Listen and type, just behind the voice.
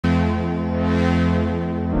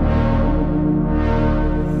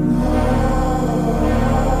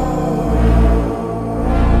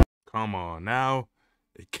now,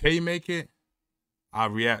 if K make it, I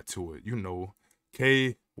react to it. You know,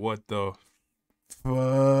 K, what the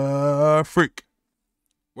freak?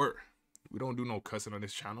 Word. We don't do no cussing on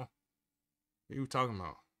this channel. What you talking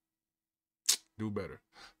about? Do better.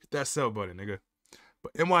 Hit that sell button, nigga.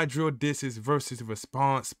 But NY Drill disses versus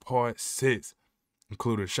response part 6,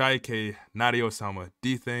 including Shy K, Notti Osama,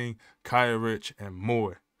 Dthang, Kaya Rich, and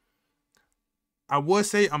more. I would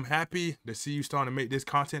say I'm happy to see you starting to make this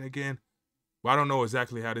content again. But I don't know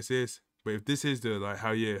exactly how this is. But if this is the like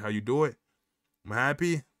how you do it, I'm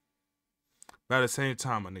happy. But at the same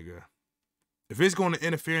time, my nigga, if it's going to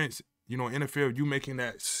interfere with you making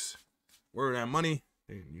that that money,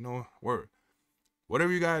 then, you know,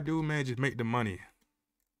 whatever you gotta do, man, just make the money.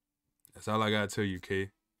 That's all I gotta tell you,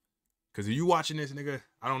 K. Cause if you watching this, nigga,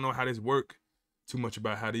 I don't know how this work too much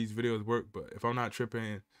about how these videos work, but if I'm not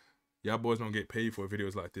tripping, y'all boys don't get paid for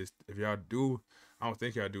videos like this. If y'all do, I don't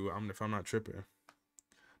think y'all do. If I'm not tripping,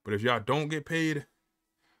 but if y'all don't get paid,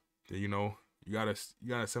 then you know you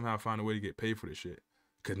gotta somehow find a way to get paid for this shit.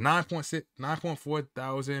 Cause 9.4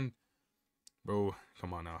 thousand, bro.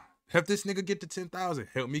 Come on now, help this nigga get to 10,000.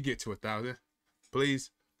 Help me get to 1,000,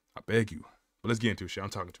 please. I beg you. But let's get into shit.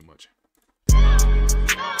 I'm talking too much.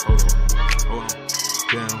 Hold on.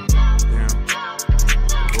 Damn.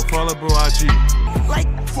 Go follow bro IG. Like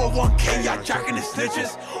for 1K, y'all jacking the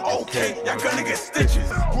snitches. Okay, y'all gonna get stitches.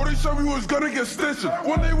 Well, they said we was gonna get stitches.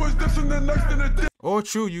 When they was dissing the next in the dick. Oh,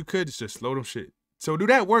 true, you could just slow them shit. So do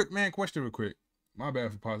that work, man? Question real quick. My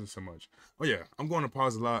bad for pausing so much. Oh yeah, I'm going to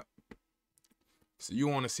pause a lot. So you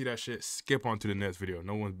want to see that shit, skip on to the next video.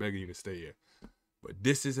 No one's begging you to stay here. But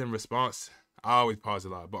this is in response. I always pause a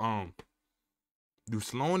lot. But do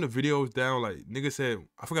slowing the videos down, like nigga said,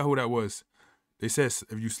 I forgot who that was. They said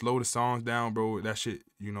if you slow the songs down, bro, that shit,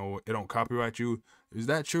 you know, it don't copyright you. Is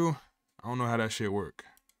that true? I don't know how that shit work.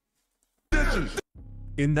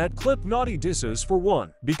 In that clip, Notti disses for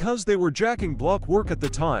one because they were jacking block work at the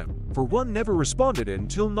time. For one never responded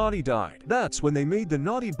until Notti died. That's when they made the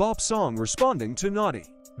Notti Bop song responding to Notti.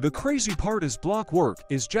 The crazy part is block work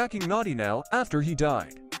is jacking Notti now after he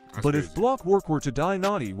died. But if block work were to die,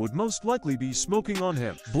 Notti would most likely be smoking on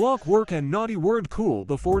him. Block work and Notti weren't cool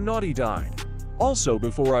before Notti died. Also,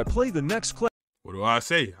 before I play the next clip. What do I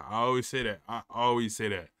say? I always say that.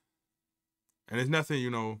 And it's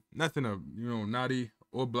nothing, nothing of, Notti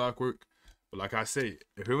or block work. But like I say,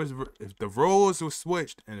 if the roles were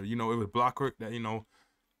switched and, it was block work that,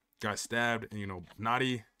 got stabbed and,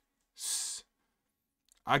 Notti,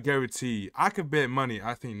 I guarantee, I could bet money,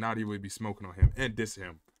 I think Notti would be smoking on him and diss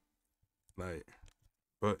him. Like,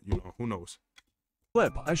 but, who knows?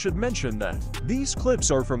 Clip, I should mention that these clips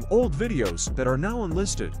are from old videos that are now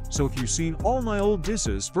unlisted, so if you've seen all my old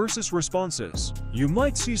disses versus responses, you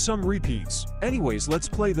might see some repeats. Anyways, let's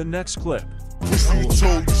play the next clip. You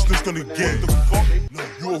told you just gonna get the fuck?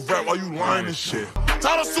 You a rap while you lying and shit.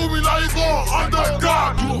 Try to sue me now you going under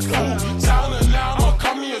God. You a fool. Telling now I'ma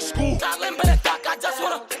come here to school. I just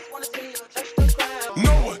wanna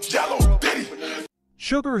no yellow Diddy.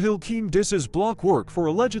 Sugar Hill Keem disses Block Work for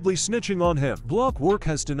allegedly snitching on him. Block Work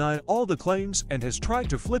has denied all the claims and has tried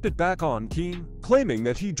to flip it back on Keem, claiming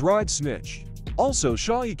that he dried snitch. Also,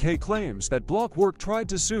 Shy K claims that Block Work tried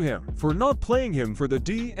to sue him for not playing him for the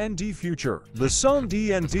D&D future. The song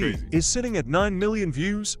D&D is sitting at 9 million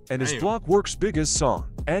views and is Block Work's biggest song.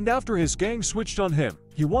 And after his gang switched on him,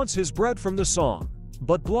 he wants his bread from the song.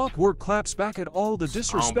 But Block Work claps back at all the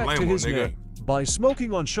disrespect to his name by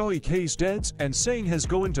smoking on Shy K's deads and saying he's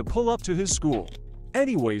going to pull up to his school.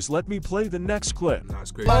 Anyways, let me play the next clip.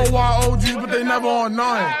 OYOGs, but they never on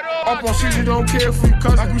 9. Up on season, don't care if we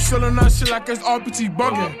cousin. Like we selling that shit like it's RPT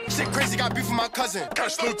bugging. Shit crazy, got beef with my cousin.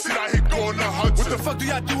 Catch no tea, I hit going to Hudson. What the fuck do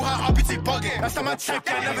y'all do? How RPT bugging? Last time I checked,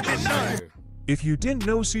 I never did none. If you didn't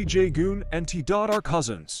know, CJ Goon and T-Dot are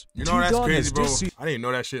cousins. That's crazy, bro. I didn't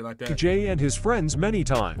know that shit like that. CJ and his friends many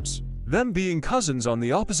times. Them being cousins on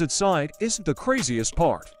the opposite side isn't the craziest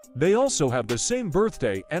part. They also have the same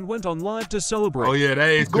birthday and went on live to celebrate. Oh yeah, that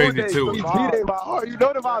is crazy too. You know the vibes, you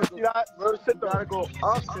gotta go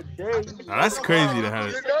up today. Now, that's crazy to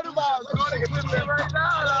have. You know the vibes, right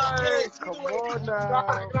now. Come on now.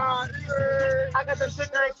 I got the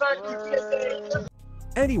shit.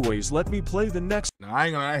 Anyways, let me play the next. Now, I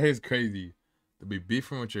ain't gonna lie, that is crazy. To be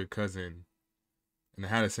beefing with your cousin and to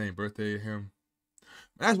have the same birthday as him.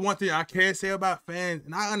 That's one thing I can't say about fans,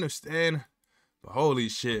 and I understand. But holy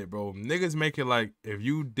shit, bro. Niggas make it like, if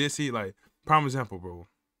you dissy, like, prime example, bro.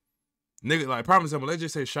 Nigga, like, prime example, let's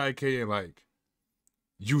just say Shy K and, like,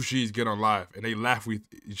 UG's get on live, and they laugh with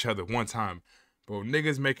each other one time. Bro,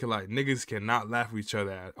 niggas make it like niggas cannot laugh with each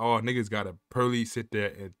other at all. Niggas gotta pearly sit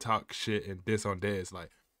there and talk shit and diss on theirs. Like,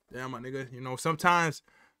 damn, my nigga, you know, sometimes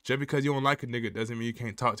just because you don't like a nigga doesn't mean you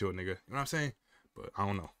can't talk to a nigga. You know what I'm saying? But I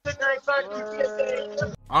don't know.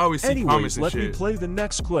 I always see comments and let shit. me play the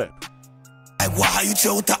next clip. Like, why how you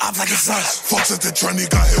chill with the ops like it's us? Fucks at the trendy,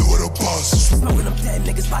 got hit with a bus. Smoking them dead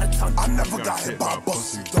niggas by the ton. I never got hit by a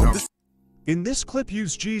bus. In this clip,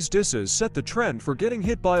 Use G's disses set the trend for getting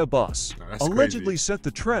hit by a bus. No, that's Allegedly crazy. set the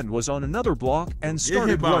trend was on another block and Getting started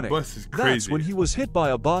hit by a running. bus is That's crazy. when he was hit by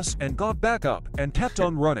a bus and got back up and kept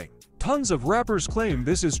on running. Tons of rappers claim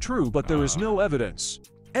this is true, but there is no evidence.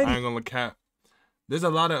 I ain't gonna look at. There's a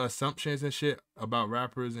lot of assumptions and shit about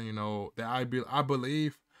rappers, and you know that I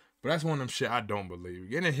believe, but that's one of them shit I don't believe.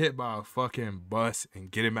 Getting hit by a fucking bus and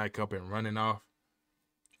getting back up and running off.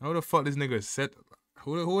 Who the fuck this nigga set?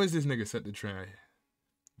 Who is this nigga set the trend?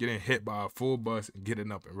 Getting hit by a full bus and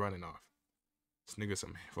getting up and running off. This nigga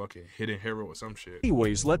some fucking hidden hero or some shit.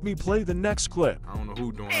 Anyways, let me play the next clip. I don't know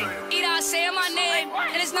who doing that. Eat out saying my name,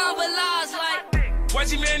 and it's not but lies like. Why's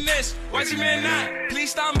he man this? Why's he man that? Please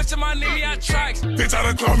stop missing my nigga out tracks. They try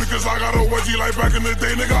to clown me cause I got a wedgie like back in the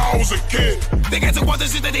day, nigga, I was a kid. They got to watch the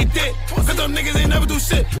shit that they did. Cause them niggas ain't never do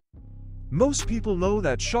shit. Most people know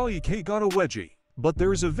that Shawty K got a wedgie, but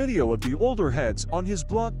there is a video of the older heads on his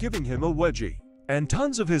block giving him a wedgie. And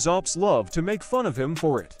tons of his ops love to make fun of him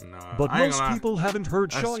for it. Nah, But I ain't most gonna lie. people haven't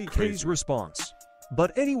heard That's Shawty K's crazy. response.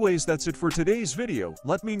 But anyways, that's it for today's video.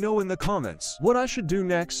 Let me know in the comments what I should do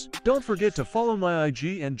next. Don't forget to follow my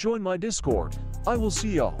IG and join my Discord. I will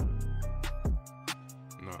see y'all.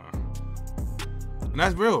 Nah. And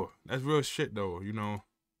that's real. That's real shit though, you know.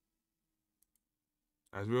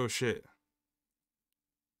 That's real shit.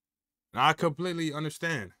 And I completely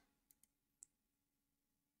understand.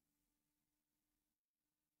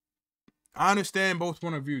 I understand both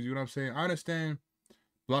point of views, you know what I'm saying? I understand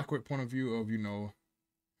Blockwork point of view of, you know,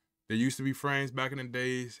 they used to be friends back in the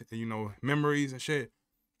days, and, you know, memories and shit.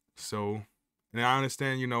 So, and I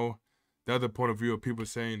understand, you know, the other point of view of people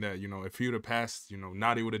saying that, you know, if he would have passed, you know,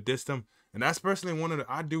 Notti would have dissed him. And that's personally one of the,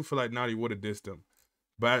 I do feel like Notti would have dissed him.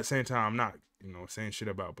 But at the same time, I'm not, you know, saying shit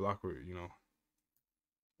about Blockwork, you know.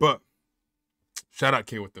 But, shout out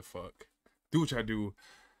K, what the fuck. Do what y'all do.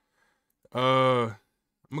 I'm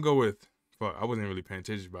gonna go with, fuck, I wasn't really paying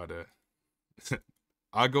attention about that.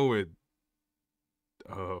 I'll go with,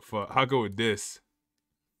 I'll go with this.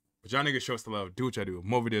 But y'all niggas show us the love. Do what y'all do.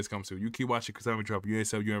 More videos come soon. You keep watching because I'm gonna drop. You ain't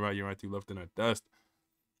sub, you ain't right, you ain't right through left in the dust.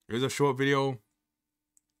 Here's a short video.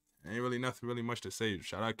 Ain't really nothing really much to say.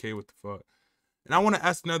 Shout out K, what the fuck. And I want to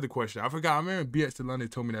ask another question. I forgot. I remember BX to London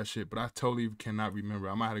told me that shit, but I totally cannot remember.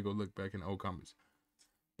 I might have to go look back in the old comments.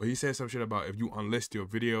 But he said some shit about if you unlist your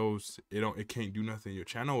videos, it can't do nothing in your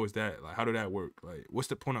channel. Or is that like, how did that work? Like, what's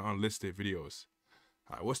the point of unlisted videos?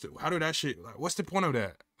 Like, how do that shit, like, what's the point of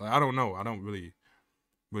that? Like, I don't know. I don't really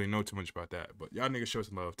know too much about that. But y'all niggas show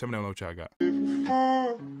some love. Tell me down below what y'all got.